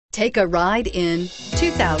Take a ride in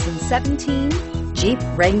 2017 Jeep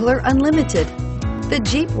Wrangler Unlimited. The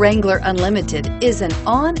Jeep Wrangler Unlimited is an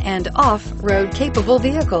on and off-road capable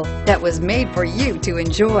vehicle that was made for you to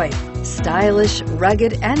enjoy. Stylish,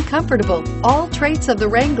 rugged, and comfortable, all traits of the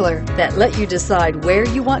Wrangler that let you decide where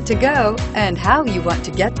you want to go and how you want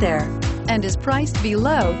to get there, and is priced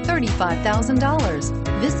below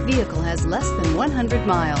 $35,000. This vehicle has less than 100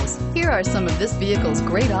 miles. Here are some of this vehicle's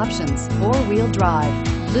great options: four-wheel drive,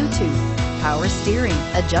 Bluetooth, power steering,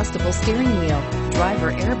 adjustable steering wheel,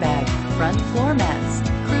 driver airbag, front floor mats,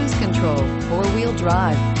 cruise control, four-wheel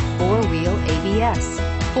drive, four-wheel ABS,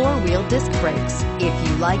 four-wheel disc brakes. If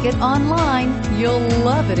you like it online, you'll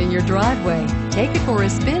love it in your driveway. Take it for a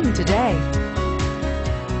spin today.